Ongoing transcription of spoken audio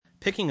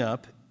picking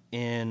up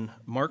in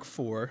Mark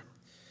 4,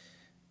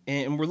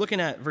 and we're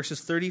looking at verses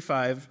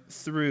 35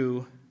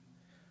 through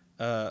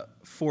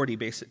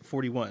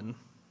 41.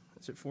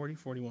 Is it 40?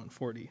 41,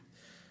 40.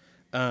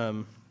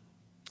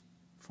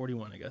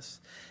 41, I guess.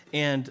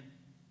 And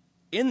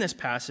in this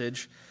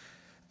passage,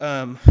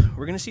 we're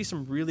going to see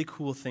some really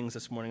cool things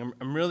this morning.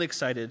 I'm really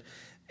excited.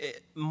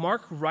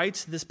 Mark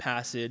writes this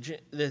passage,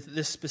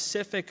 this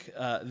specific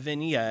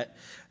vignette,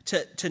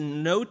 to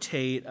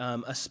notate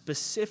a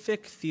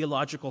specific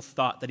theological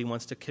thought that he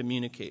wants to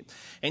communicate.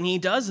 And he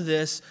does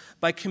this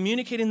by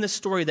communicating this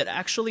story that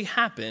actually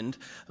happened,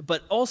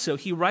 but also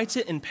he writes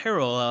it in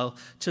parallel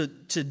to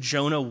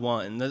Jonah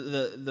 1,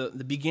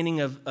 the beginning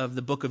of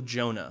the book of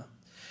Jonah.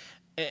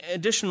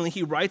 Additionally,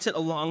 he writes it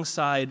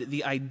alongside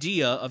the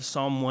idea of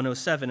Psalm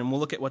 107, and we'll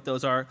look at what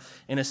those are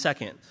in a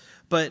second.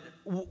 But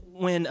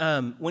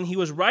when he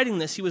was writing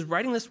this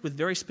with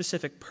very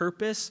specific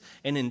purpose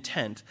and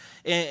intent.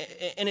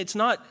 And it's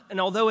not, and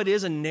although it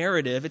is a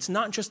narrative, it's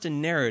not just a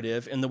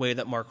narrative in the way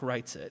that Mark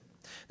writes it.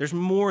 There's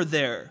more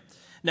there.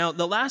 Now,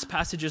 the last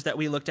passages that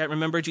we looked at,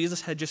 remember,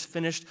 Jesus had just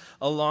finished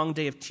a long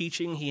day of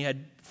teaching. He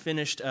had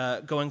finished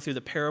going through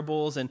the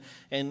parables,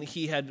 and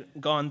he had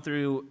gone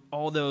through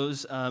all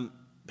those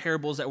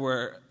parables that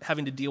were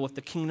having to deal with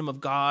the kingdom of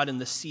God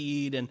and the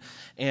seed,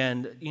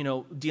 and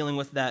dealing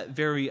with that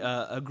very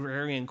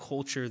agrarian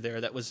culture there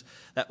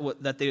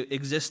that they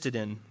existed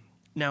in.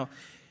 Now,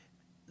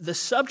 the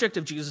subject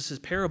of Jesus'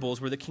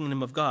 parables were the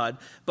kingdom of God,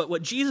 but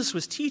what Jesus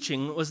was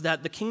teaching was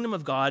that the kingdom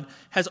of God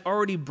has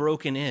already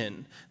broken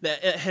in,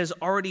 that it has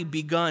already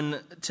begun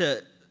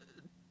to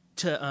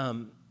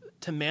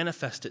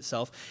manifest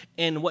itself,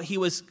 and what he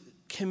was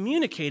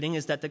communicating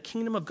is that the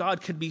kingdom of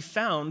God could be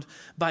found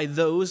by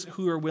those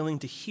who are willing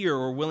to hear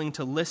or willing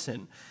to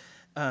listen.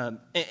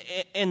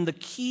 And the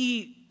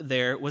key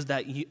there was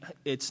that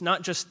it's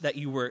not just that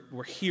you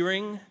were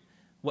hearing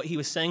what he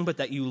was saying, but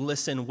that you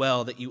listen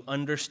well, that you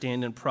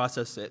understand and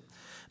process it.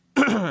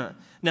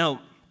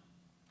 Now,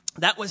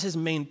 that was his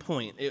main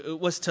point. It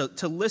was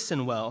to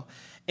listen well.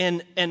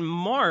 And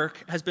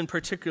Mark has been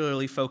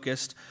particularly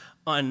focused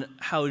on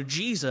how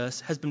Jesus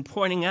has been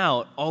pointing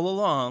out all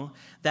along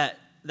that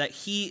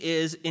he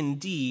is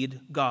indeed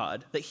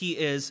God, that he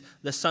is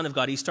the Son of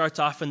God. He starts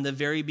off in the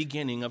very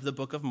beginning of the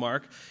book of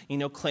Mark,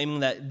 claiming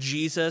that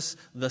Jesus,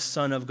 the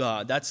Son of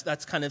God.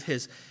 That's kind of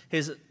his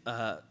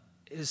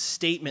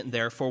statement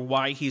there for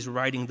why he's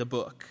writing the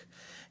book.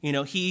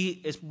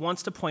 He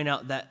wants to point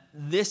out that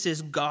this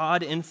is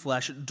God in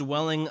flesh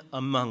dwelling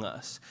among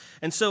us.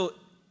 And so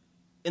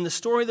in the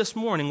story this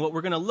morning, what we're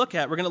going to look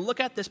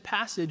at this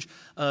passage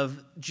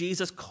of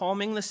Jesus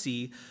calming the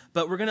sea,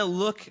 but we're going to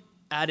look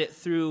at it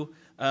through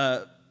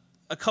a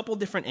couple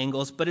different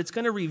angles, but it's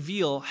going to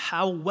reveal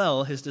how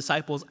well his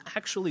disciples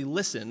actually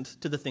listened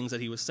to the things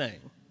that he was saying.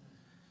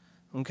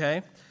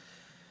 Okay?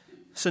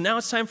 So now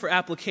it's time for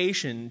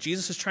application.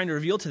 Jesus is trying to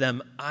reveal to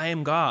them, I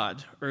am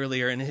God,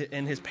 earlier in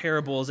his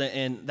parables,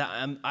 and that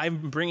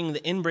I'm bringing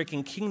the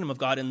in-breaking kingdom of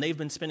God, and they've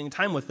been spending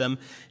time with them,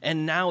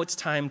 and now it's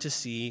time to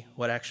see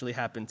what actually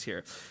happens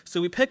here.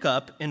 So we pick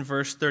up in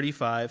verse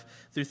 35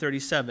 through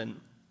 37.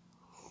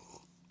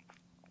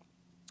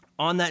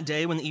 On that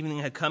day, when the evening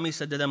had come, he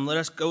said to them, let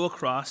us go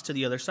across to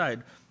the other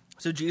side.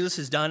 So Jesus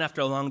is done after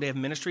a long day of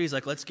ministry. He's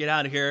like, let's get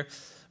out of here.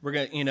 We're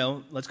going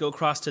to, let's go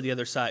across to the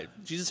other side.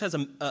 Jesus has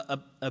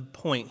a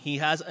point. He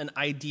has an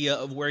idea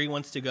of where he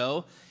wants to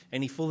go,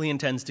 and he fully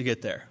intends to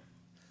get there.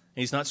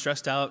 And he's not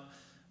stressed out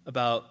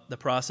about the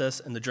process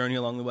and the journey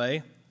along the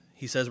way.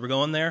 He says, we're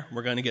going there.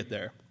 We're going to get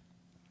there.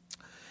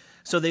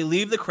 So they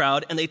leave the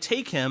crowd, and they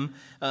take him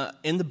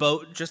in the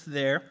boat just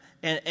there,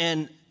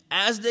 and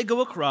as they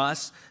go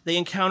across, they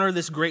encounter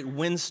this great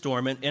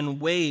windstorm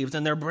and waves,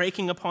 and they're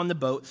breaking upon the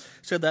boat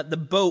so that the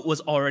boat was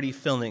already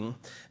filling.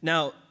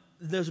 Now,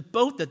 this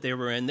boat that they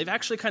were in, they've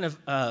actually kind of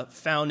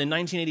found, in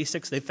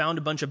 1986, they found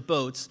a bunch of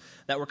boats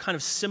that were kind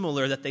of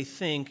similar that they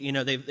think,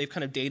 they've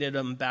kind of dated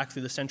them back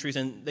through the centuries,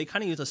 and they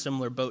kind of use a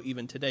similar boat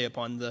even today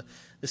upon the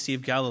Sea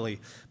of Galilee.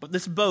 But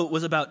this boat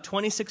was about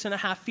 26 and a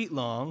half feet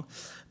long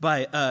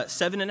by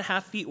 7 and a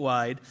half feet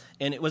wide,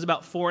 and it was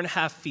about 4 and a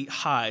half feet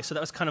high. So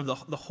that was kind of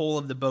the whole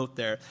of the boat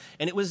there.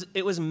 And it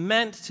was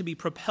meant to be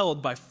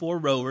propelled by 4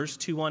 rowers,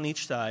 2 on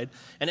each side,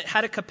 and it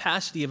had a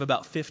capacity of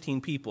about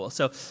 15 people.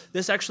 So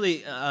this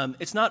actually,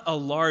 it's not a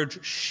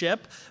large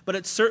ship, but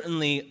it's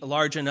certainly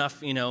large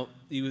enough,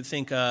 you would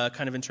think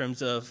kind of in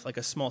terms of like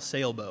a small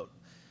sailboat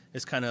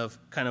is kind of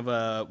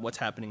what's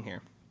happening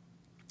here.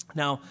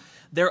 Now,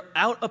 they're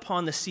out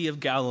upon the Sea of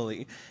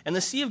Galilee. And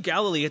the Sea of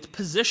Galilee, it's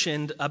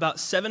positioned about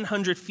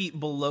 700 feet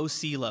below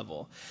sea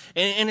level.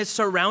 And it's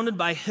surrounded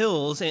by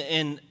hills.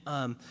 And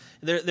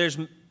there's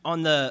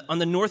on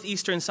the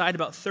northeastern side,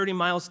 about 30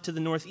 miles to the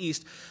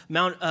northeast,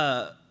 Mount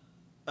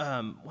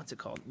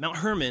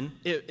Hermon.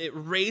 It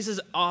raises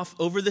off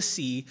over the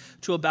sea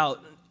to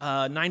about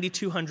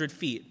 9,200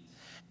 feet.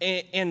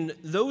 And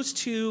those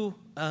two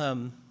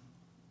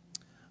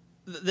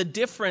the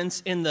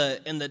difference in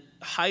the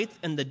height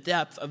and the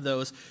depth of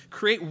those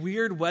create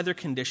weird weather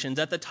conditions.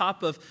 At the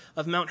top of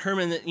Mount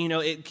Hermon,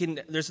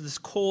 there's this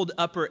cold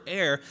upper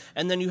air,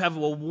 and then you have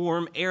a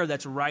warm air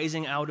that's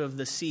rising out of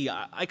the sea.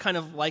 I kind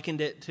of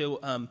likened it to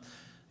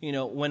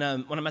when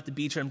I'm at the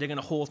beach and I'm digging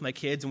a hole with my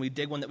kids, and we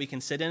dig one that we can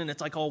sit in, and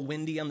it's like all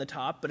windy on the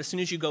top, but as soon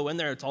as you go in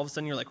there, it's all of a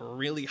sudden you're like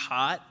really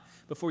hot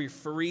before you're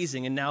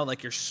freezing, and now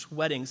like you're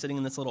sweating sitting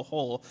in this little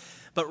hole.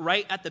 But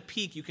right at the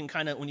peak, you can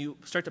kind of, when you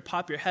start to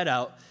pop your head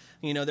out,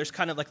 there's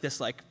kind of like this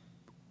like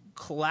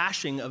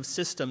clashing of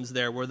systems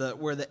there where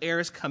the air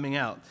is coming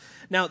out.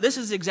 Now, this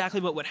is exactly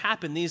what would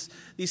happen. These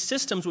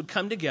systems would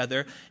come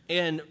together,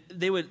 and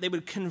they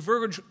would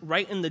converge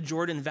right in the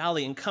Jordan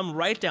Valley and come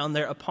right down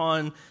there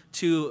upon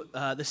to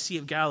the Sea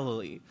of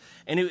Galilee.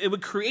 And it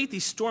would create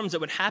these storms that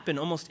would happen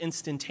almost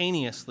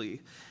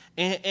instantaneously.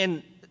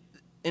 And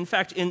in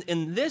fact,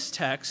 in this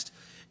text,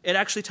 it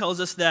actually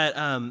tells us that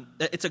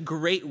it's a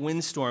great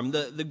windstorm.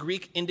 The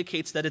Greek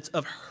indicates that it's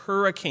of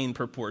hurricane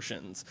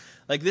proportions.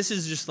 Like this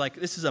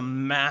is a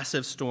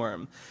massive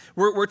storm.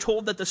 We're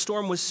told that the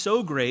storm was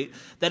so great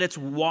that it's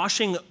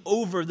washing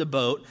over the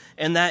boat,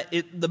 and that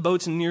the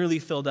boat's nearly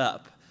filled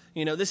up.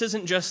 This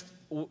isn't just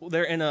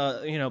they're in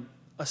a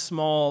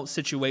small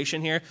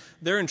situation here.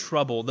 They're in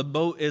trouble. The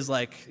boat is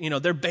like,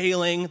 they're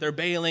bailing,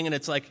 and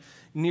it's like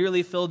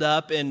nearly filled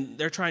up, and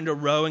they're trying to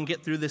row and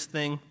get through this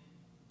thing.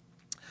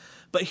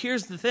 But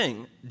here's the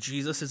thing.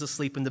 Jesus is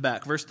asleep in the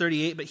back. Verse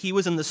 38, but he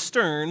was in the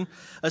stern,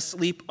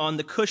 asleep on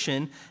the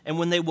cushion. And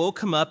when they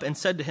woke him up and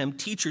said to him,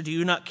 "Teacher, do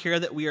you not care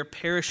that we are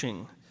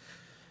perishing?"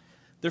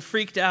 They're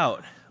freaked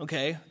out,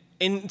 okay?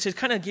 And to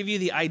kind of give you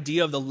the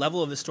idea of the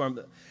level of the storm,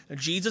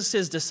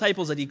 Jesus'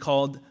 disciples that he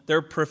called,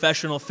 they're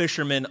professional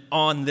fishermen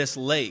on this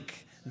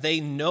lake.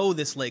 They know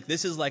this lake.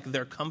 This is like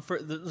their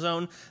comfort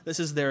zone. This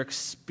is their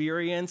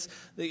experience.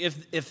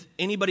 If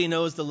anybody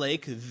knows the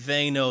lake,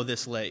 they know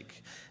this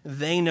lake.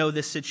 They know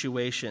this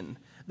situation.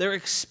 They're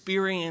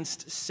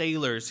experienced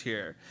sailors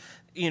here.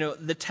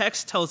 The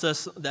text tells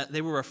us that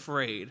they were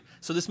afraid.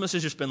 So this must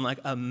have just been like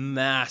a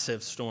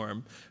massive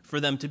storm for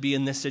them to be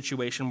in this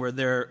situation where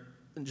they're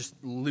just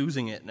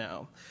losing it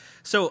now.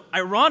 So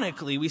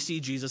ironically, we see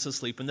Jesus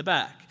asleep in the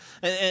back.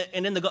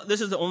 And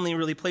this is the only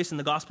really place in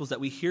the Gospels that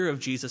we hear of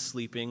Jesus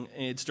sleeping.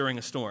 It's during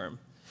a storm,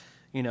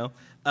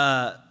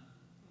 But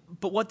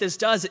what this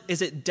does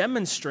is it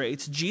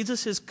demonstrates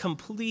Jesus'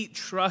 complete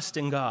trust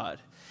in God.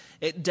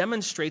 It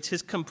demonstrates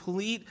his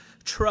complete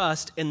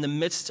trust in the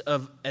midst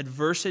of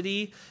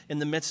adversity, in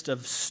the midst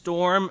of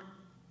storm.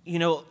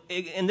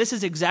 And this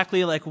is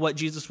exactly like what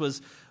Jesus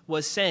was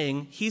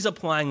saying. He's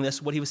applying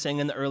this, what he was saying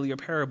in the earlier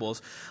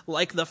parables.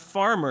 Like the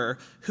farmer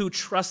who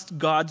trusts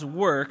God's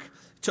work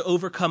to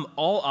overcome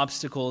all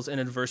obstacles and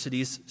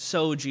adversities,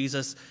 so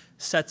Jesus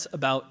sets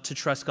about to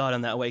trust God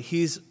in that way.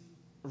 He's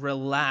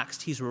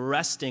relaxed. He's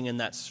resting in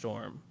that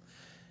storm.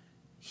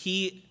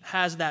 He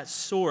has that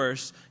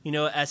source,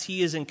 as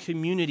he is in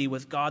community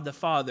with God the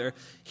Father.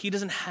 He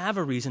doesn't have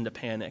a reason to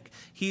panic.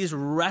 He's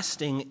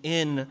resting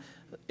in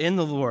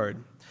the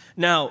Lord.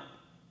 Now,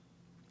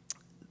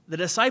 the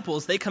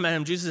disciples, they come at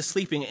him, Jesus is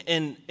sleeping,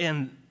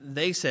 and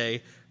they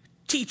say,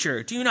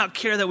 "Teacher, do you not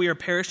care that we are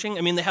perishing?"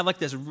 I mean, they have like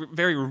this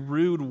very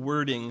rude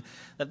wording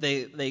that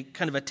they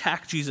kind of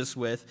attack Jesus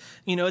with.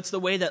 It's the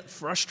way that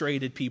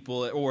frustrated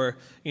people or,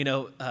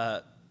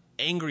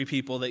 angry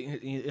people,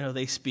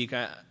 they speak.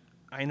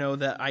 I know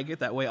that I get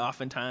that way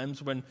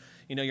oftentimes when,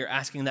 you're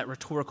asking that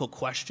rhetorical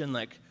question,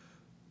 like,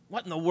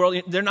 what in the world?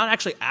 They're not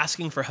actually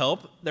asking for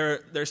help.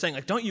 They're saying,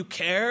 like, don't you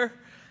care?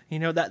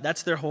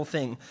 That's their whole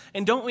thing.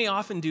 And don't we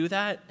often do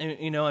that?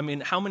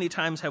 How many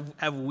times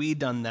have we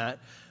done that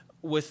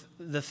with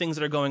the things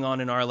that are going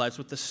on in our lives,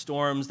 with the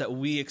storms that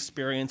we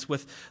experience,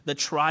 with the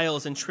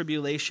trials and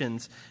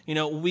tribulations?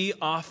 We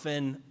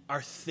often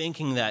are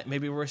thinking that.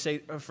 Maybe we're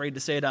afraid to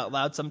say it out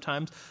loud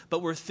sometimes,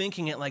 but we're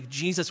thinking it like,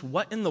 Jesus,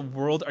 what in the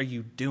world are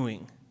you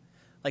doing?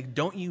 Like,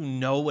 don't you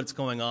know what's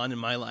going on in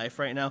my life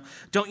right now?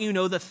 Don't you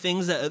know the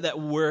things that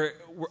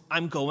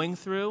I'm going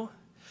through?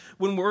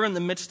 When we're in the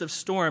midst of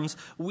storms,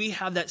 we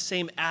have that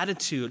same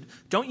attitude.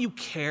 Don't you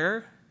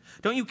care?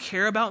 Don't you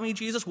care about me,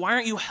 Jesus? Why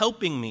aren't you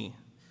helping me?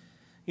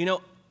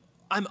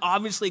 I'm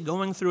obviously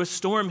going through a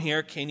storm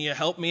here. Can you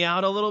help me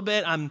out a little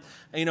bit? And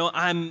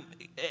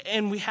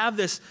we have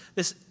this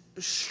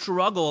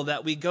struggle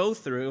that we go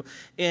through,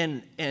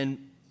 and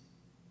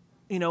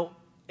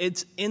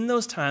it's in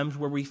those times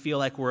where we feel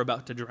like we're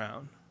about to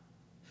drown.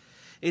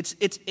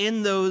 It's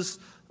in those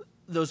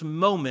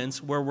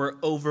moments where we're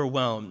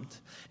overwhelmed.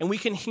 And we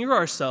can hear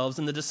ourselves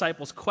in the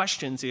disciples'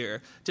 questions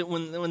here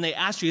when they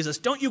ask Jesus,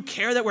 "Don't you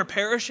care that we're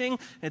perishing?"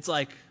 It's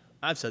like,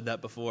 I've said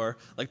that before.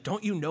 Like,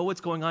 don't you know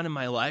what's going on in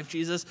my life,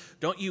 Jesus?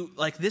 Don't you,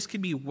 this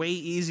could be way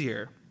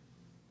easier.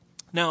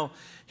 Now,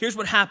 here's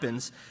what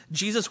happens.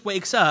 Jesus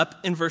wakes up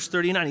in verse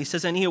 39. He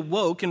says, "And he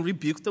awoke and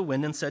rebuked the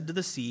wind and said to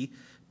the sea,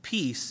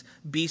 'Peace,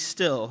 be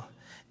still.'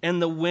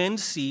 And the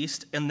wind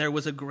ceased, and there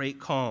was a great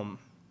calm."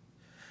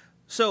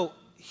 So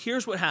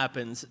here's what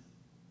happens.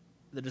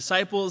 The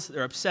disciples,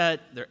 they're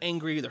upset, they're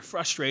angry, they're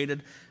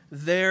frustrated.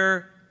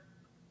 They're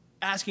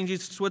asking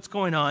Jesus, what's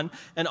going on?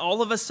 And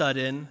all of a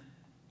sudden,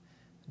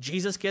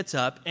 Jesus gets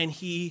up and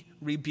he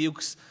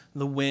rebukes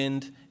the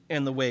wind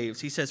and the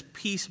waves. He says,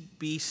 peace,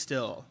 be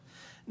still.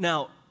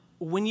 Now,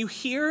 when you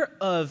hear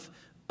of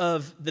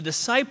the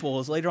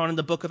disciples later on in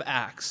the book of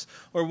Acts,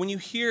 or when you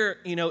hear,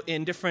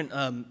 in different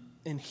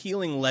in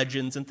healing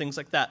legends and things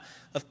like that,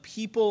 of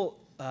people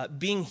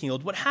being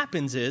healed, what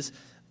happens is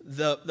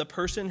the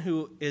person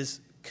who is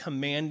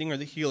commanding, or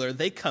the healer,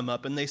 they come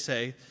up and they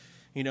say,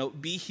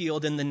 be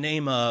healed in the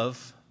name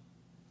of,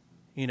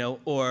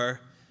 or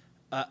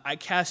I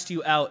cast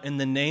you out in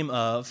the name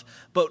of.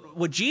 But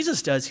what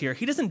Jesus does here,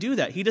 he doesn't do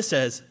that. He just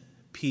says,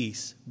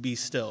 peace, be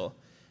still.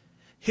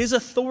 His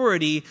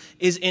authority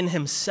is in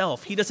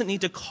himself. He doesn't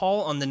need to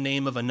call on the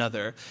name of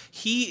another.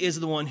 He is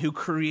the one who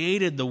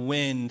created the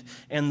wind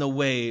and the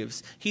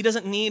waves. He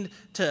doesn't need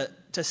to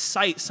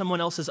cite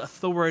someone else's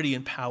authority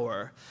and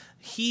power.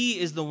 He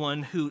is the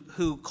one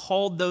who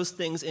called those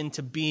things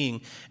into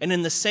being. And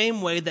in the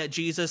same way that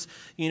Jesus,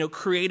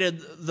 created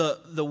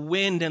the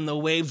wind and the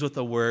waves with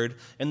a word,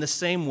 in the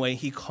same way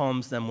he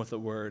calms them with a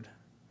word.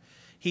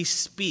 He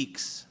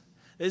speaks.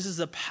 This is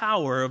the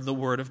power of the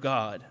word of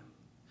God.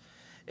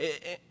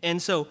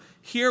 And so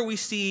here we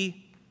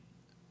see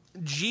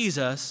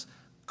Jesus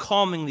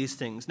calming these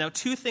things. Now,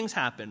 two things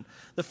happen.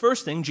 The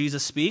first thing,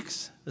 Jesus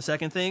speaks. The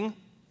second thing,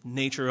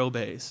 nature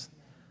obeys.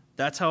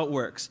 That's how it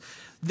works.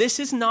 This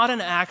is not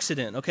an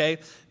accident, okay?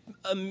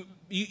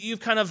 You've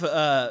kind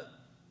of,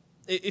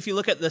 if you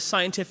look at the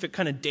scientific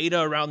kind of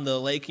data around the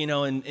lake,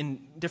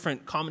 and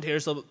different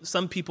commentators,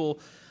 some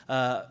people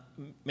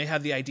may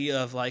have the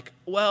idea of like,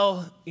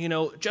 well,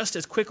 just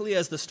as quickly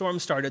as the storm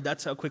started,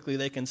 that's how quickly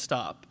they can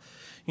stop.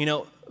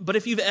 But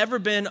if you've ever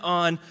been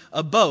on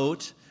a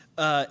boat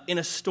in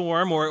a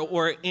storm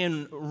or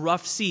in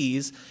rough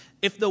seas,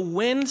 if the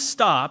wind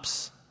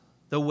stops,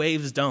 the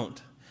waves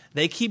don't.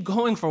 They keep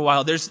going for a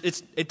while. There's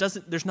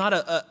not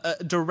a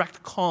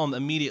direct calm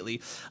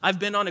immediately. I've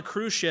been on a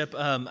cruise ship.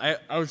 I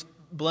was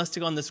blessed to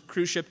go on this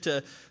cruise ship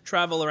to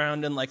travel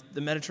around in like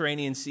the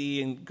Mediterranean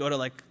Sea and go to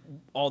like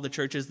all the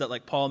churches that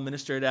like Paul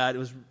ministered at. It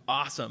was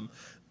awesome.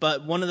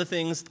 But one of the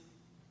things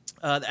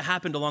that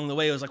happened along the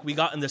way was like we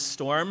got in this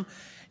storm,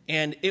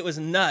 and it was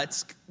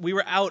nuts. We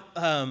were out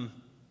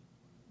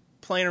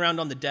playing around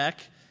on the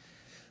deck,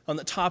 on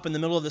the top in the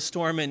middle of the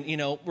storm, and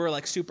we're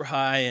like super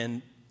high,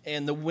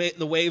 and the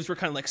waves were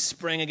kind of like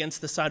spraying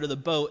against the side of the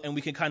boat, and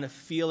we could kind of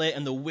feel it,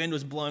 and the wind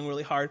was blowing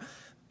really hard.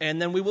 And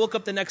then we woke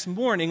up the next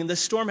morning, and the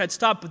storm had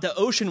stopped, but the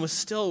ocean was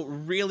still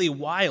really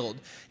wild.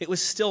 It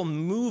was still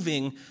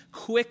moving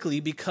quickly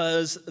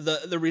because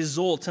the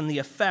results and the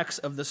effects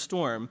of the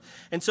storm.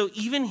 And so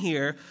even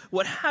here,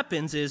 what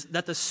happens is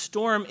that the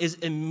storm is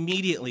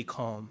immediately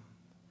calm.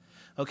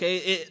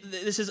 Okay?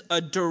 This is a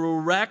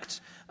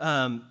direct...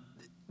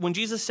 when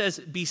Jesus says,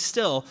 be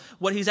still,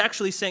 what he's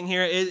actually saying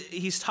here is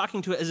he's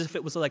talking to it as if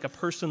it was like a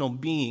personal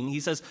being. He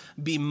says,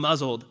 be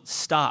muzzled,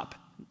 stop.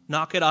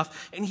 Knock it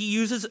off. And he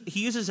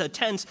uses a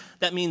tense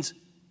that means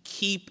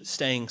keep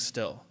staying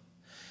still.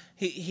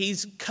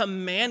 He's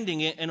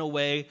commanding it in a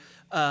way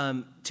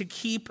to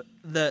keep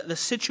the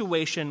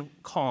situation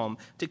calm,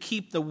 to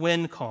keep the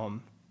wind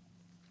calm.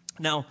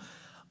 Now,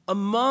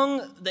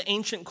 among the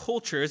ancient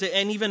cultures,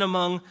 and even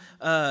among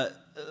the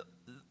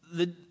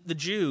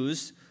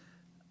Jews,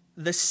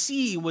 the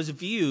sea was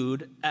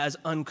viewed as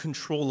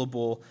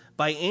uncontrollable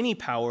by any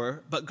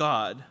power but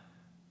God.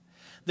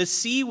 The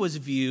sea was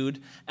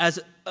viewed as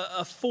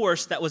a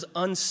force that was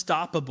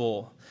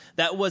unstoppable,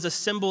 that was a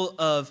symbol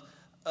of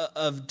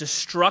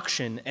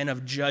destruction and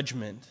of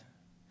judgment.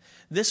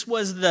 This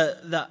was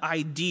the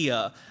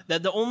idea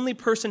that the only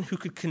person who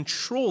could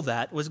control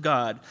that was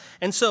God.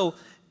 And so,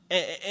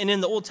 and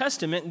in the Old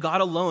Testament, God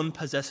alone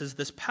possesses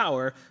this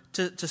power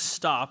to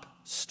stop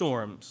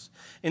storms.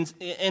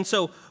 And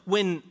so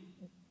when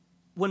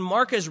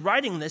Mark is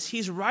writing this,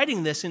 he's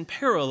writing this in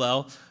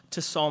parallel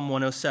to Psalm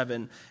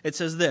 107. It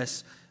says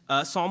this,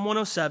 Psalm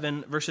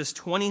 107, verses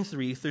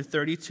 23 through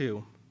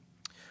 32.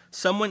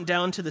 Some went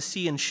down to the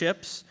sea in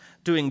ships,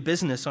 doing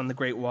business on the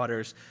great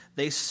waters.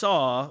 They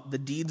saw the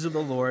deeds of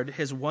the Lord,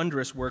 his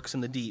wondrous works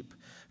in the deep.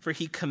 For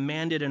he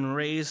commanded and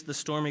raised the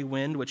stormy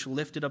wind, which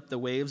lifted up the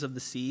waves of the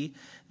sea.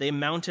 They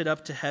mounted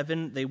up to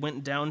heaven. They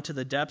went down to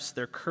the depths.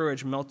 Their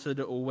courage melted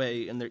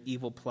away in their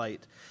evil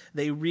plight.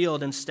 They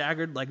reeled and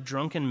staggered like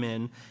drunken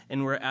men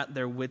and were at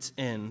their wits'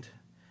 end.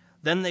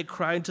 Then they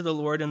cried to the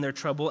Lord in their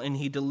trouble, and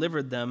he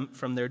delivered them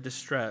from their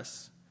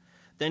distress.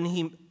 Then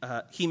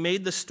he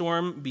made the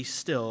storm be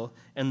still,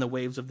 and the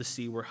waves of the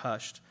sea were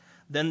hushed.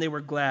 Then they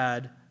were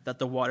glad that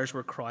the waters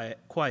were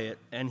quiet,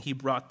 and he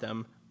brought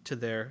them to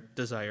their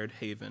desired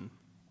haven.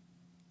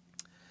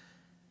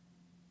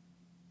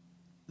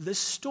 This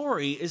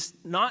story is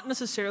not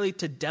necessarily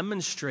to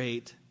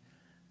demonstrate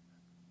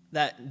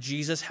that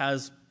Jesus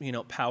has,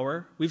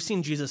 power. We've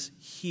seen Jesus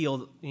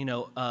heal,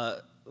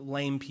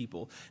 lame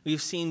people.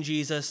 We've seen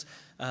Jesus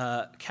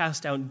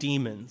cast out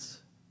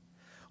demons.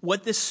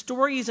 What this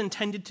story is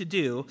intended to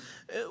do,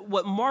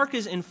 what Mark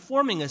is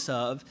informing us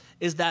of,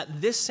 is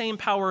that this same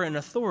power and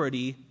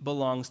authority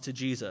belongs to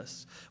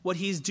Jesus. What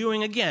he's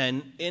doing,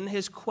 again, in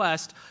his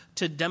quest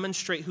to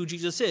demonstrate who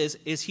Jesus is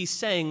he's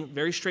saying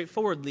very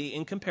straightforwardly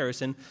in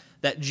comparison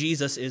that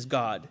Jesus is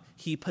God.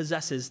 He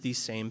possesses the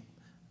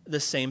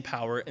same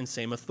power and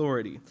same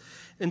authority.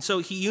 And so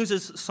he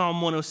uses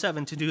Psalm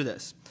 107 to do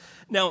this.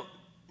 Now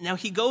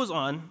he goes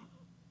on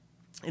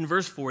in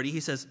verse 40,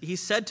 he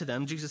said to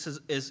them, Jesus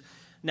is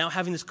now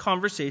having this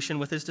conversation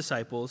with his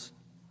disciples.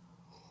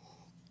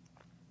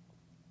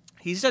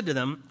 He said to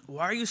them,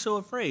 "Why are you so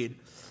afraid?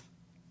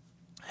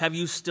 Have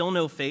you still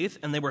no faith?"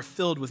 And they were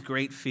filled with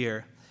great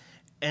fear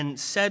and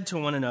said to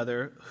one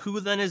another, "Who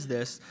then is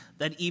this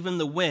that even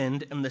the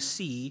wind and the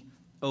sea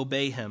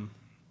obey him?"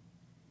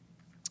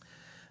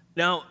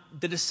 Now,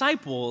 the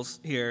disciples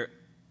here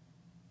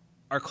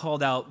are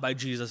called out by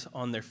Jesus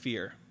on their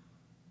fear.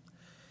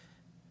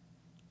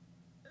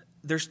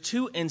 There's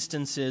two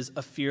instances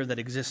of fear that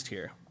exist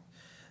here.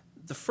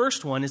 The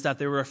first one is that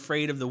they were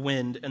afraid of the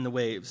wind and the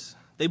waves.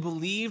 They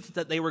believed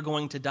that they were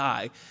going to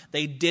die.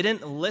 They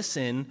didn't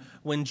listen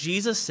when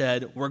Jesus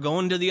said, "We're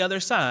going to the other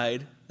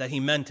side," that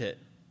he meant it.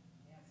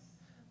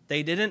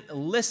 They didn't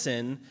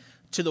listen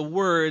to the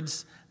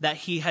words that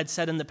he had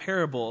said in the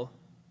parable.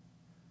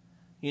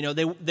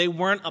 They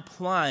weren't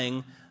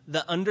applying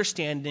the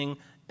understanding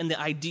and the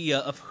idea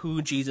of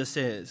who Jesus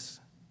is.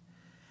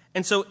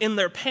 And so in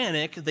their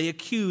panic, they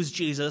accuse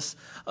Jesus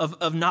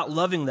of not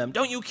loving them.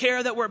 "Don't you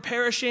care that we're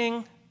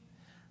perishing?"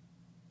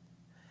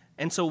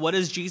 And so what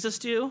does Jesus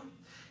do?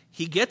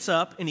 He gets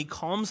up and he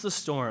calms the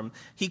storm.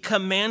 He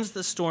commands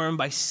the storm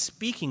by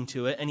speaking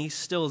to it, and he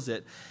stills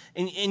it.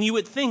 And you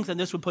would think that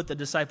this would put the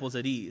disciples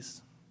at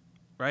ease,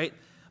 right?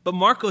 But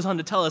Mark goes on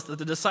to tell us that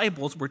the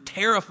disciples were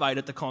terrified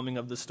at the calming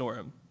of the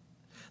storm.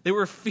 They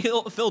were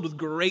filled with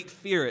great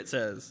fear, it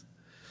says.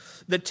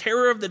 The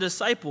terror of the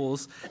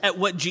disciples at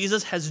what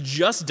Jesus has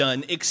just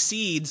done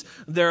exceeds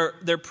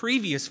their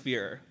previous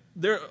fear.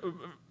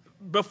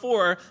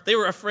 Before, they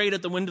were afraid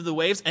at the wind of the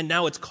waves, and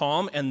now it's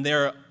calm, and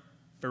they're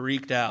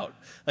freaked out.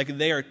 Like,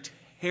 they are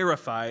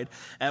terrified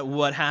at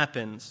what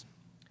happens.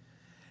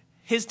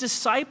 His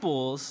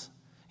disciples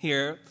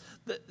here,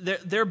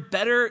 they're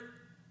better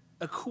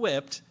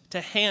equipped to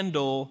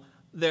handle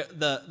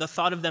the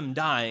thought of them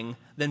dying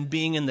than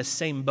being in the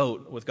same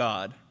boat with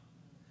God.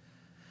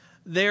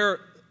 They're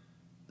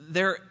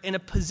in a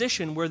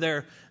position where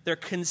they're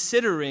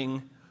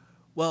considering,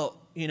 well,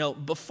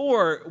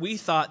 before we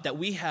thought that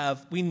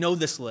we know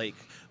this lake.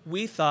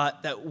 We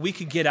thought that we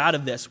could get out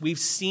of this. We've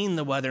seen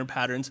the weather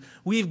patterns.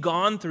 We've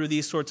gone through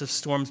these sorts of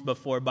storms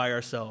before by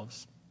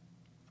ourselves.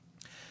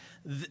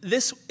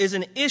 This is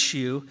an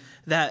issue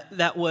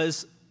that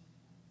was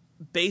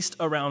based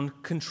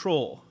around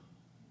control.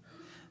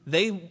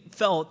 They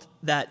felt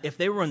that if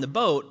they were in the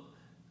boat,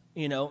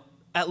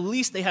 at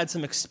least they had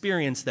some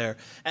experience there.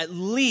 At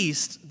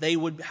least they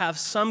would have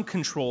some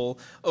control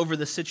over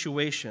the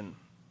situation.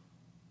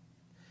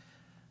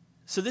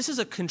 So this is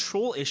a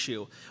control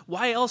issue.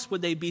 Why else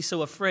would they be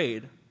so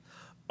afraid?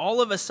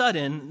 All of a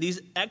sudden, these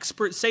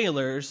expert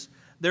sailors,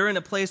 they're in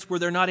a place where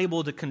they're not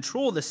able to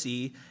control the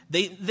sea.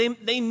 They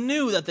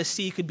knew that the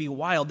sea could be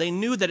wild. They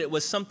knew that it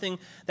was something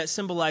that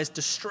symbolized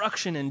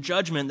destruction and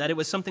judgment, that it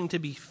was something to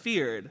be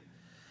feared.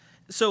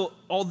 So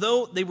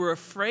although they were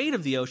afraid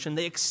of the ocean,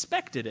 they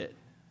expected it.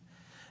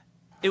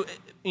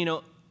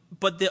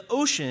 But the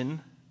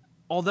ocean,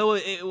 although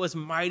it was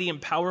mighty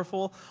and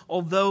powerful,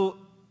 although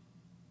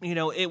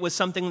it was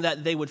something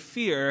that they would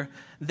fear,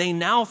 they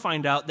now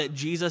find out that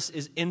Jesus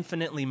is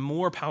infinitely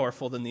more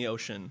powerful than the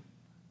ocean.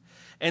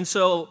 And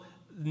so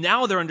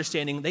now they're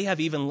understanding they have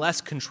even less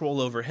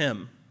control over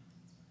him.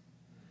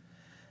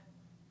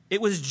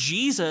 It was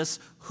Jesus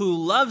who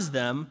loves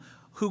them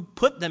who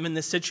put them in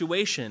this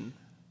situation.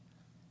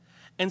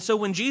 And so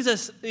when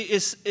Jesus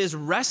is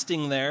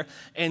resting there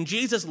and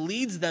Jesus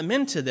leads them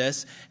into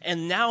this,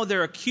 and now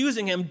they're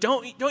accusing him,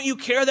 don't you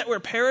care that we're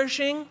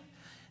perishing?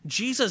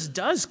 Jesus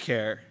does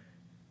care.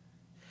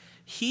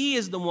 He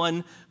is the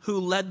one who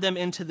led them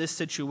into this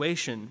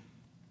situation.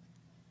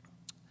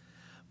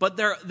 But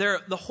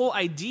the whole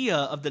idea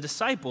of the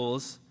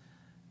disciples,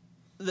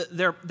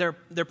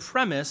 their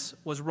premise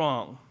was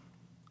wrong.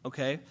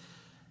 Okay?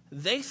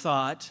 They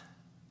thought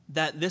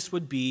that this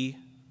would be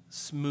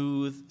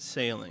smooth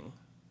sailing.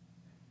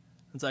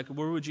 It's like,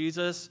 we're with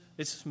Jesus,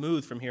 it's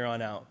smooth from here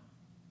on out.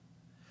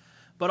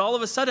 But all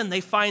of a sudden, they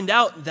find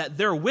out that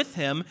they're with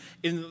him,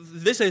 and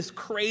this is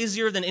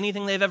crazier than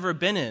anything they've ever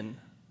been in.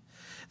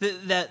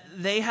 That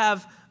they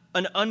have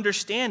an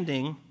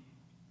understanding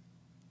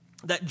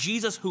that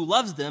Jesus who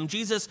loves them,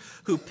 Jesus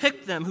who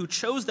picked them, who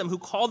chose them, who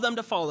called them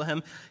to follow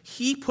him,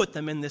 he put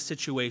them in this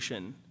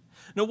situation.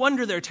 No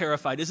wonder they're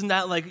terrified. Isn't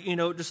that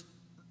just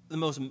the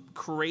most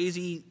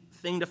crazy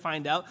thing to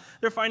find out?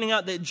 They're finding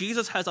out that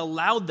Jesus has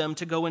allowed them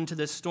to go into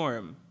this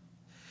storm.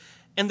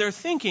 And they're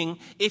thinking,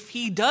 if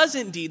he does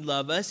indeed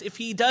love us, if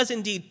he did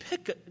indeed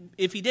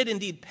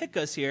pick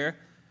us here,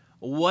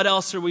 what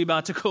else are we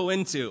about to go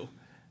into?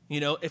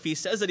 If he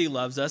says that he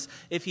loves us,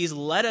 if he's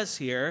led us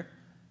here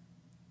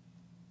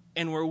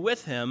and we're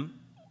with him,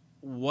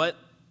 what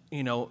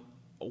in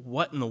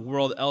the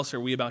world else are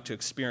we about to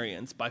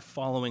experience by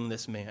following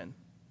this man?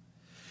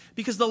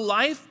 Because the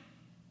life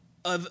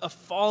of a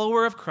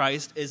follower of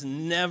Christ is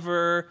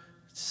never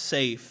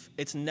safe.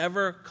 It's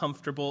never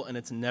comfortable, and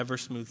it's never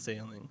smooth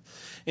sailing.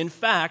 In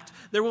fact,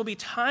 there will be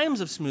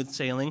times of smooth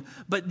sailing,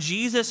 but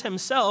Jesus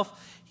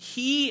himself,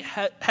 he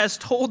has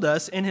told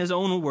us in his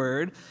own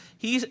word,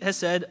 he has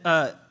said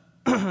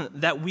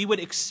that we would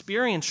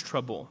experience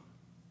trouble.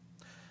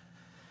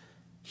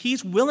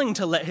 He's willing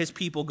to let his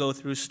people go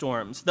through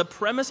storms. The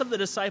premise of the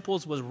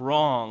disciples was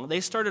wrong.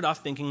 They started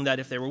off thinking that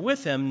if they were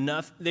with him,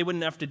 they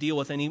wouldn't have to deal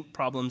with any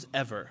problems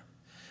ever.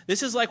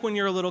 This is like when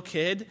you're a little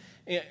kid.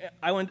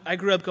 I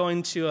grew up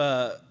going to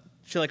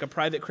like a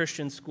private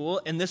Christian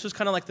school, and this was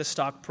kind of like the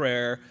stock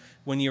prayer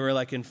when you were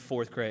like in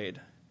 4th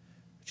grade.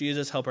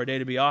 Jesus, help our day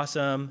to be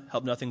awesome.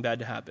 Help nothing bad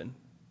to happen.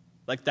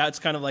 Like that's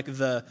kind of like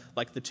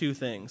the two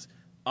things.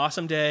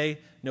 Awesome day,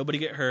 nobody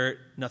get hurt,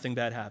 nothing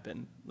bad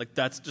happen. Like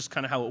that's just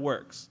kind of how it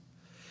works.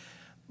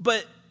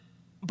 But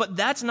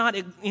that's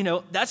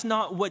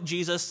not what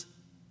Jesus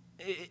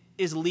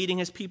is leading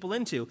his people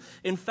into.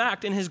 In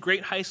fact, in his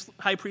great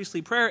high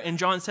priestly prayer in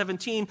John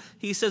 17,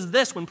 he says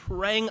this when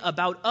praying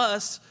about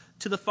us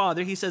to the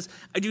Father. He says,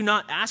 I do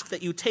not ask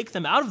that you take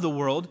them out of the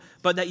world,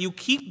 but that you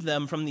keep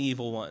them from the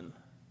evil one.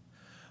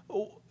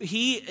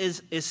 He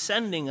is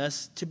sending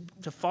us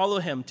to follow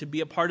him, to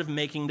be a part of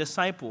making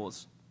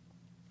disciples.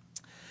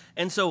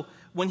 And so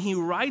when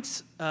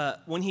Mark's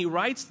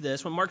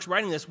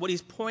writing this, what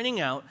he's pointing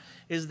out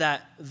is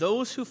that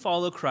those who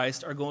follow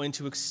Christ are going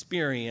to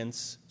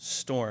experience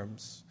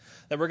storms,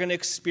 that we're going to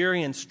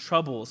experience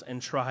troubles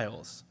and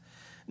trials.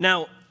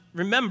 Now,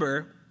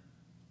 remember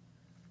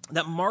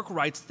that Mark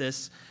writes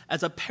this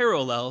as a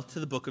parallel to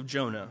the book of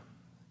Jonah.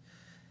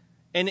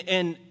 And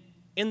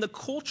in the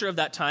culture of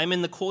that time,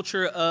 in the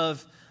culture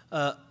of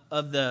the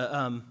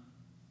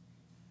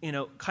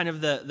kind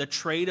of the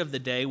trade of the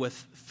day with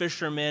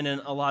fishermen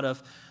and a lot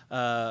of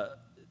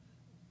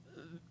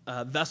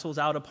vessels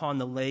out upon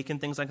the lake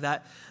and things like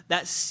that,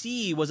 that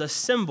sea was a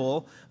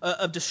symbol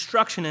of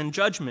destruction and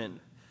judgment.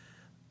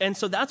 And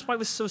so that's why it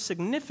was so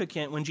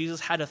significant when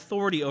Jesus had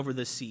authority over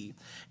the sea.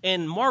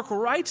 And Mark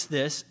writes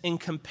this in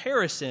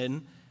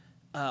comparison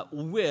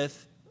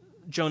with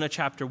Jonah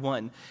chapter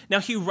 1. Now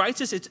he writes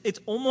this, it's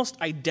almost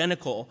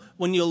identical.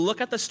 When you look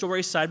at the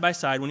stories side by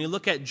side, when you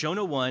look at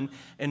Jonah 1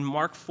 and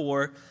Mark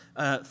 4,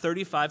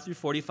 35 through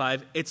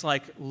 45, it's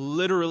like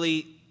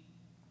literally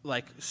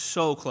like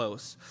so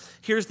close.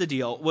 Here's the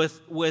deal.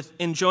 With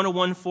in Jonah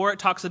 1:4, it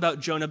talks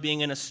about Jonah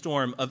being in a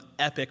storm of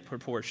epic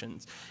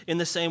proportions. In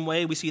the same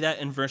way, we see that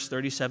in verse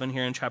 37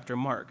 here in chapter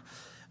Mark.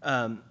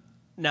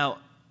 Now,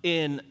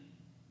 in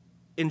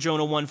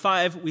Jonah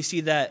 1:5, we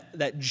see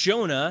that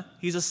Jonah,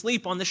 he's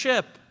asleep on the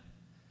ship.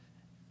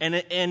 And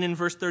in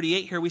verse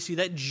 38 here, we see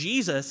that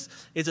Jesus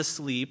is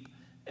asleep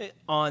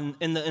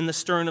in the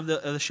stern of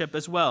the ship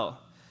as well.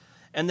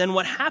 And then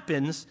what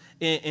happens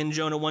in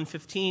Jonah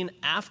 1:15,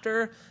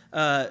 after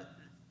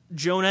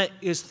Jonah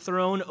is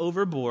thrown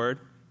overboard,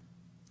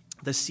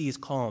 the sea is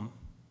calm.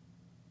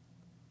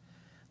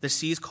 The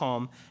sea is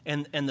calm,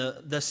 and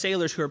the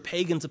sailors who are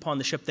pagans upon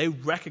the ship, they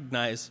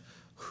recognize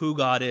who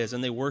God is,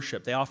 and they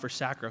worship. They offer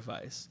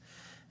sacrifice.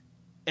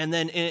 And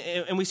then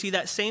and we see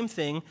that same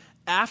thing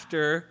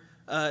after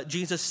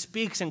Jesus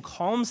speaks and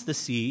calms the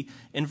sea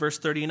in verse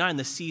 39.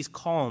 The sea's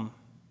calm.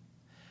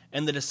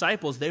 And the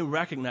disciples, they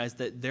recognize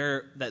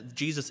that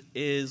Jesus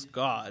is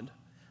God.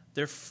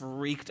 They're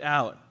freaked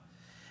out.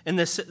 And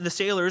the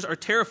sailors are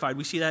terrified.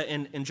 We see that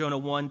in Jonah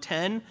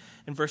 1:10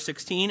 and verse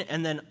 16,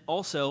 and then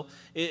also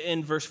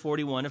in verse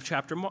 41 of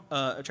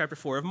chapter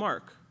 4 of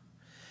Mark.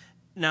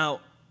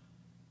 Now,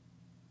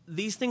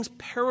 these things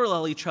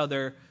parallel each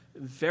other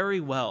very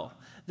well.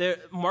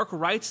 Mark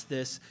writes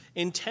this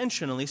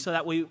intentionally so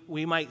that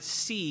we might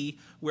see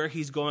where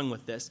he's going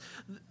with this.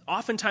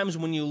 Oftentimes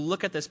when you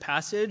look at this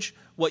passage,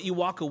 what you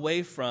walk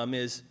away from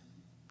is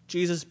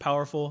Jesus is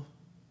powerful,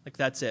 like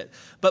that's it.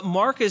 But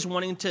Mark is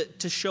wanting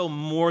to show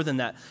more than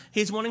that.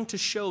 He's wanting to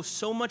show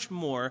so much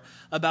more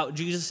about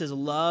Jesus'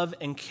 love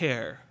and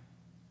care.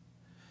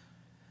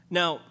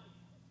 Now,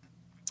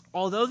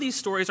 although these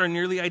stories are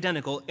nearly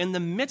identical, in the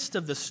midst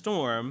of the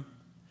storm,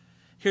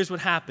 here's what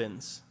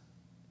happens.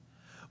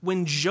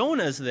 When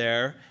Jonah's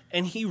there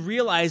and he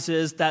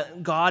realizes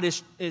that God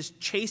is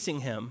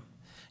chasing him,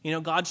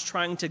 God's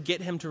trying to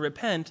get him to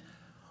repent,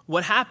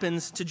 what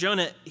happens to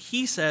Jonah,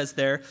 he says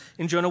there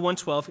in Jonah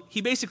 1:12, he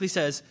basically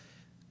says,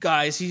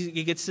 guys,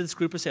 he gets to this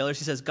group of sailors,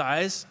 he says,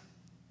 guys,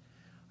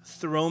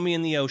 throw me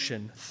in the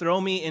ocean, throw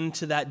me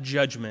into that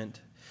judgment,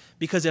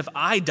 because if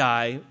I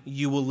die,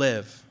 you will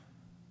live.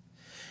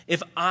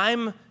 If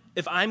I'm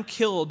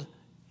killed,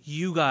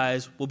 you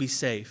guys will be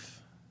safe.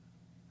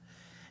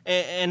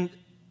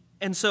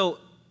 And so,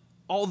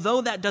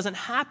 although that doesn't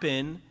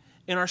happen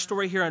in our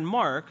story here in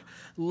Mark,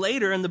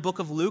 later in the book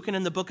of Luke and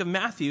in the book of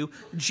Matthew,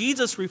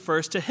 Jesus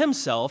refers to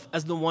himself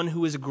as the one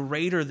who is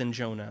greater than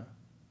Jonah.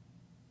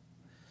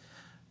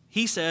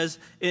 He says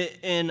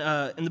in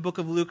the book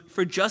of Luke,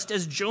 "For just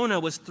as Jonah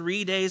was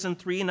 3 days and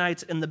 3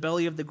 nights in the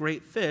belly of the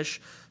great fish,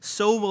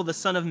 so will the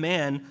Son of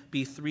Man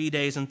be 3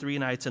 days and 3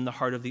 nights in the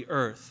heart of the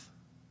earth."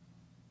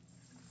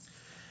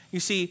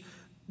 You see,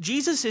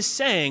 Jesus is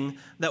saying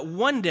that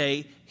one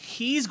day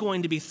he's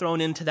going to be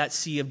thrown into that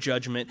sea of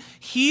judgment.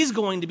 He's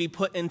going to be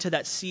put into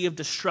that sea of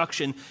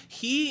destruction.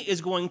 He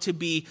is going to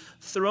be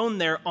thrown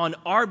there on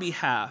our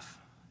behalf.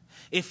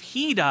 If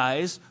he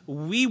dies,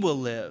 we will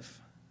live.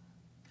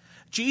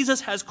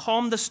 Jesus has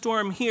calmed the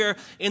storm here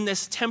in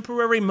this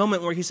temporary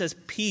moment where he says,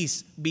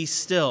 "Peace, be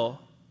still."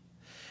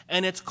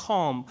 And it's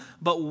calm.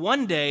 But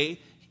one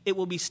day, it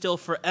will be still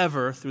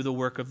forever through the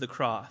work of the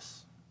cross.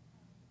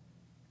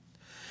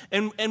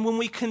 And when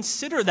we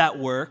consider that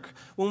work,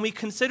 when we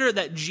consider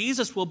that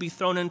Jesus will be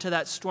thrown into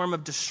that storm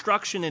of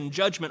destruction and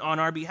judgment on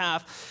our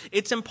behalf,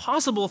 it's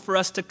impossible for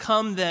us to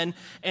come then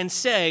and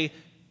say,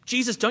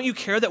 "Jesus, don't you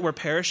care that we're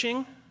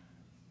perishing?"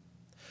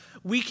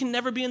 We can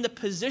never be in the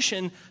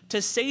position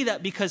to say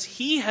that because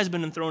he has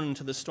been thrown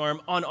into the storm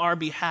on our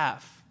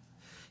behalf.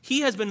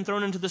 He has been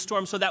thrown into the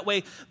storm so that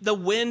way the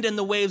wind and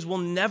the waves will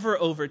never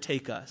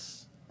overtake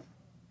us.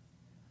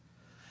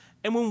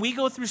 And when we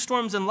go through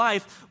storms in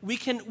life, we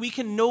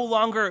can no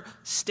longer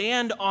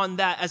stand on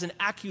that as an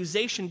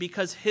accusation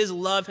because his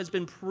love has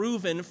been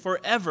proven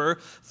forever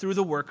through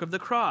the work of the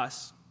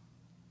cross.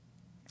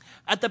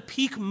 At the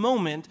peak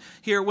moment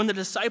here, when the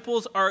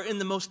disciples are in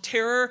the most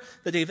terror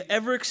that they've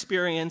ever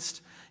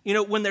experienced,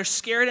 when they're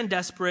scared and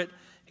desperate,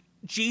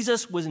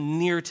 Jesus was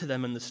near to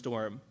them in the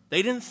storm.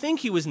 They didn't think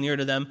he was near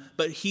to them,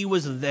 but he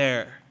was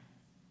there.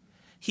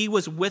 He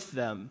was with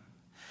them.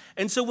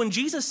 And so when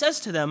Jesus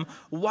says to them,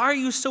 "Why are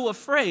you so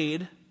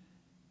afraid?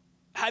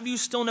 Have you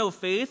still no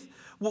faith?"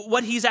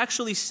 What he's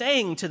actually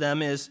saying to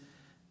them is,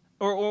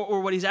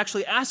 or what he's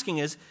actually asking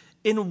is,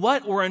 in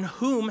what or in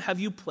whom have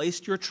you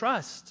placed your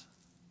trust?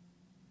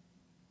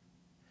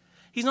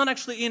 He's not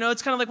actually,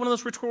 it's kind of like one of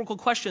those rhetorical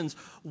questions.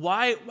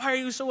 Why are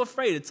you so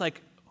afraid? It's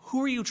like,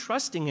 who are you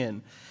trusting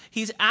in?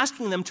 He's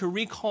asking them to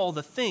recall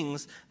the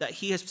things that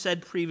he has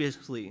said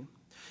previously.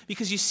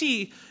 Because you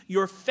see,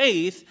 your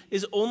faith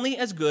is only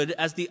as good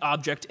as the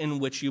object in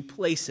which you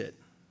place it.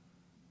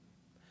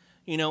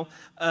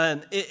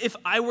 If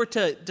I were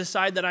to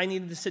decide that I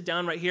needed to sit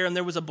down right here and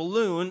there was a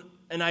balloon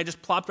and I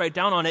just plopped right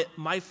down on it,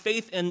 my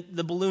faith in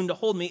the balloon to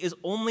hold me is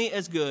only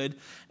as good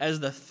as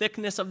the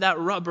thickness of that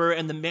rubber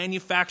and the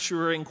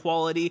manufacturing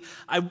quality.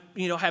 I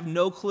have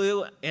no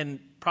clue, and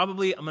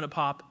probably I'm going to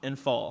pop and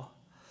fall.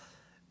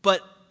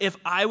 But if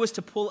I was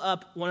to pull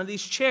up one of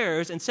these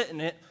chairs and sit in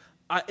it,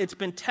 it's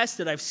been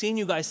tested. I've seen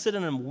you guys sit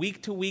in them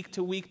week to week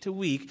to week to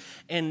week,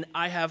 and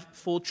I have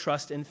full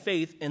trust and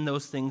faith in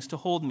those things to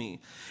hold me.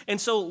 And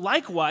so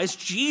likewise,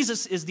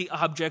 Jesus is the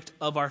object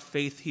of our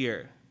faith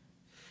here.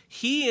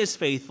 He is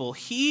faithful.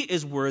 He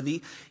is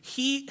worthy.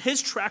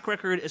 His track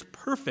record is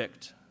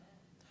perfect.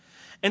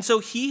 And so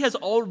he has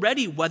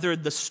already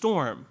weathered the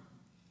storm.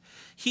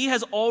 He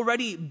has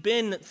already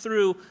been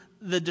through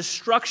the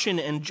destruction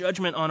and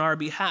judgment on our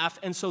behalf,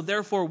 and so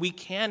therefore we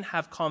can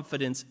have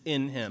confidence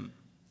in him.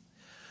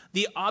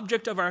 The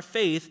object of our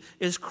faith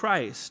is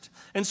Christ.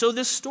 And so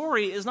this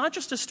story is not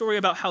just a story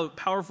about how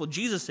powerful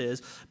Jesus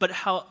is, but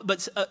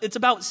it's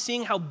about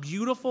seeing how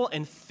beautiful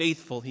and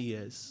faithful he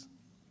is.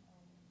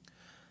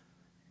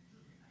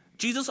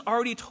 Jesus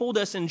already told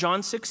us in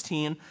John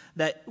 16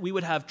 that we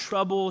would have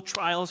trouble,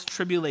 trials,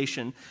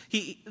 tribulation.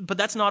 But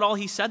that's not all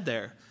he said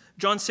there.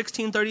 John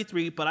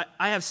 16:33, "But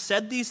I have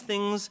said these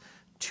things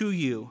to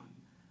you,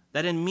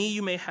 that in me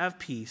you may have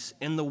peace.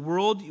 In the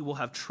world you will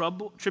have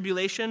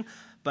tribulation,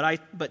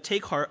 but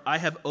take heart, I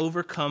have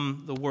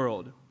overcome the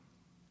world."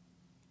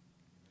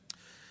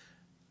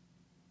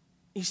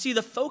 You see,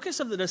 the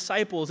focus of the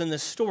disciples in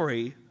this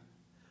story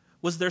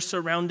was their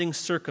surrounding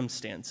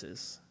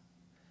circumstances.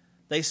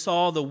 They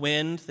saw the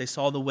wind, they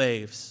saw the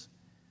waves.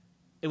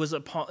 It was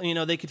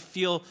they could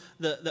feel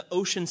the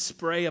ocean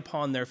spray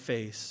upon their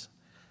face.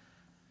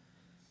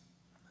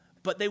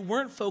 But they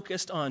weren't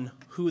focused on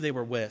who they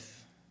were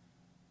with.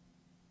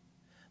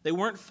 They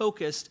weren't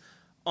focused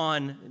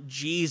on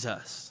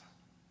Jesus.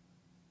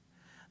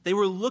 They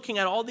were looking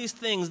at all these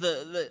things,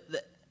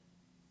 the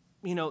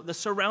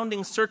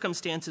surrounding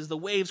circumstances, the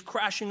waves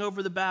crashing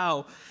over the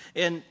bow,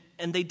 and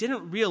they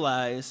didn't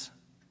realize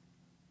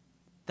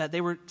that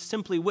they were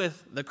simply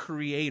with the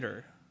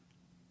Creator.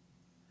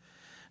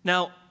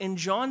 Now, in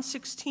John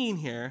 16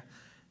 here,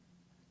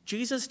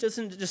 Jesus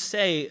doesn't just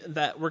say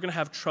that we're going to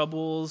have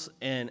troubles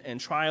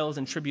and trials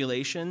and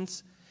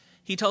tribulations.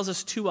 He tells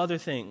us two other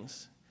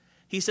things.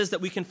 He says that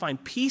we can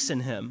find peace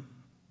in him.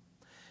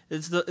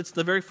 It's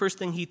the very first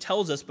thing he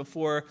tells us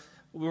before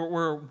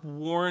we're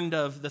warned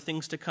of the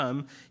things to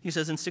come. He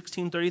says in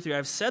 16:33,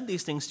 "I've said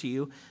these things to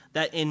you,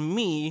 that in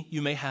me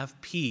you may have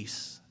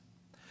peace."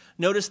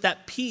 Notice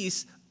that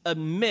peace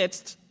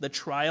amidst the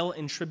trial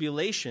and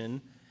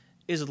tribulation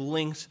is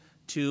linked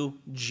to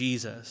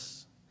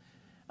Jesus.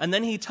 And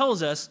then he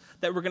tells us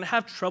that we're going to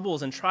have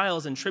troubles and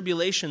trials and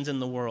tribulations in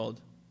the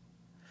world.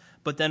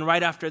 But then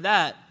right after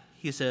that,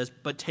 he says,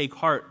 but take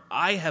heart,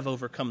 I have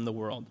overcome the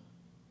world.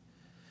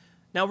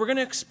 Now, we're going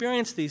to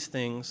experience these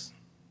things.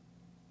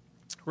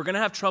 We're going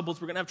to have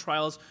troubles, we're going to have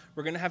trials,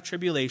 we're going to have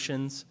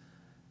tribulations.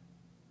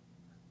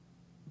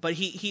 But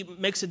he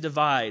makes a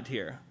divide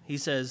here. He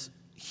says,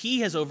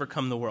 he has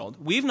overcome the world.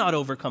 We've not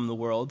overcome the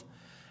world,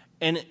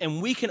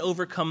 and we can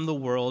overcome the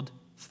world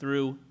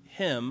through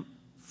him,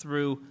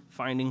 through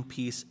finding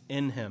peace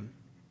in him.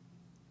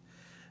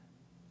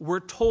 We're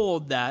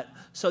told that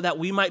so that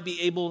we might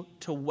be able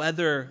to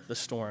weather the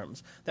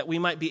storms, that we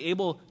might be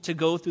able to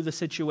go through the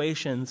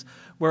situations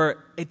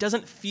where it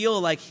doesn't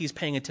feel like he's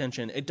paying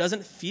attention. It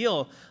doesn't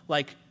feel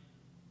like,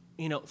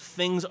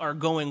 things are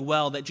going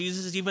well, that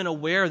Jesus is even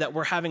aware that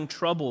we're having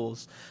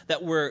troubles,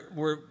 that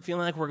we're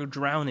feeling like we're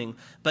drowning.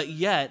 But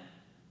yet,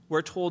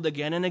 we're told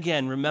again and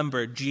again,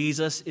 remember,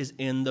 Jesus is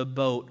in the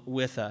boat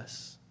with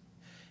us.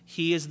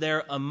 He is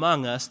there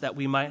among us that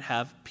we might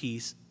have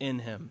peace in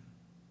him.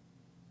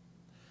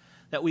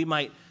 That we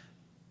might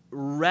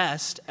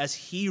rest as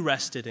he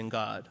rested in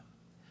God,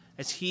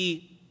 as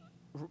he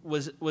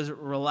was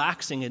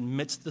relaxing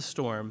amidst the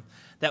storm,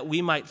 that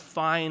we might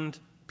find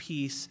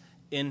peace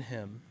in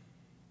him.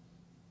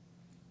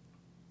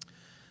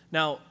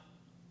 Now,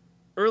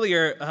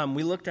 earlier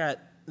we looked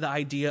at the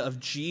idea of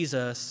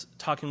Jesus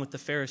talking with the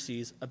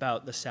Pharisees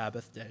about the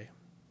Sabbath day.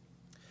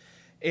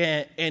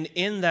 And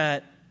in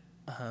that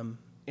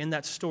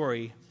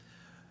story,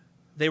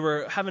 they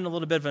were having a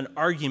little bit of an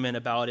argument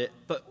about it,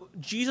 but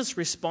Jesus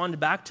responded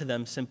back to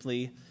them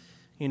simply.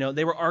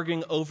 They were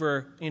arguing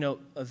over,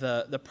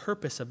 the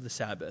purpose of the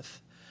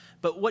Sabbath.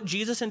 But what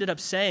Jesus ended up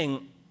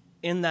saying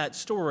in that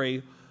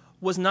story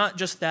was not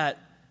just that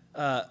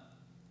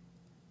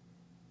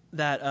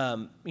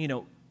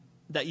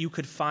you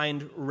could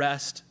find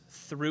rest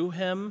through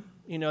him,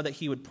 that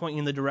he would point you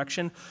in the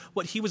direction.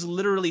 What he was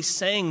literally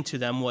saying to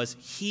them was,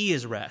 he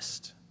is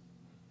rest.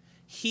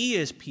 He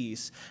is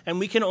peace. And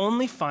we can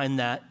only find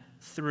that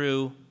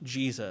through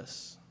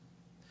Jesus.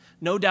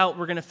 No doubt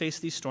we're going to face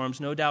these storms.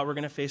 No doubt we're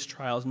going to face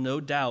trials. No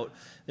doubt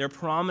they're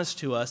promised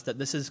to us that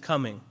this is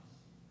coming.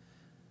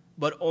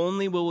 But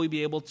only will we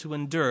be able to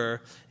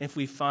endure if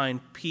we find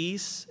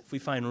peace, if we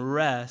find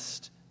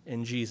rest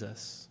in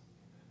Jesus.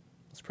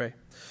 Let's pray.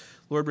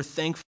 Lord, we're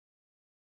thankful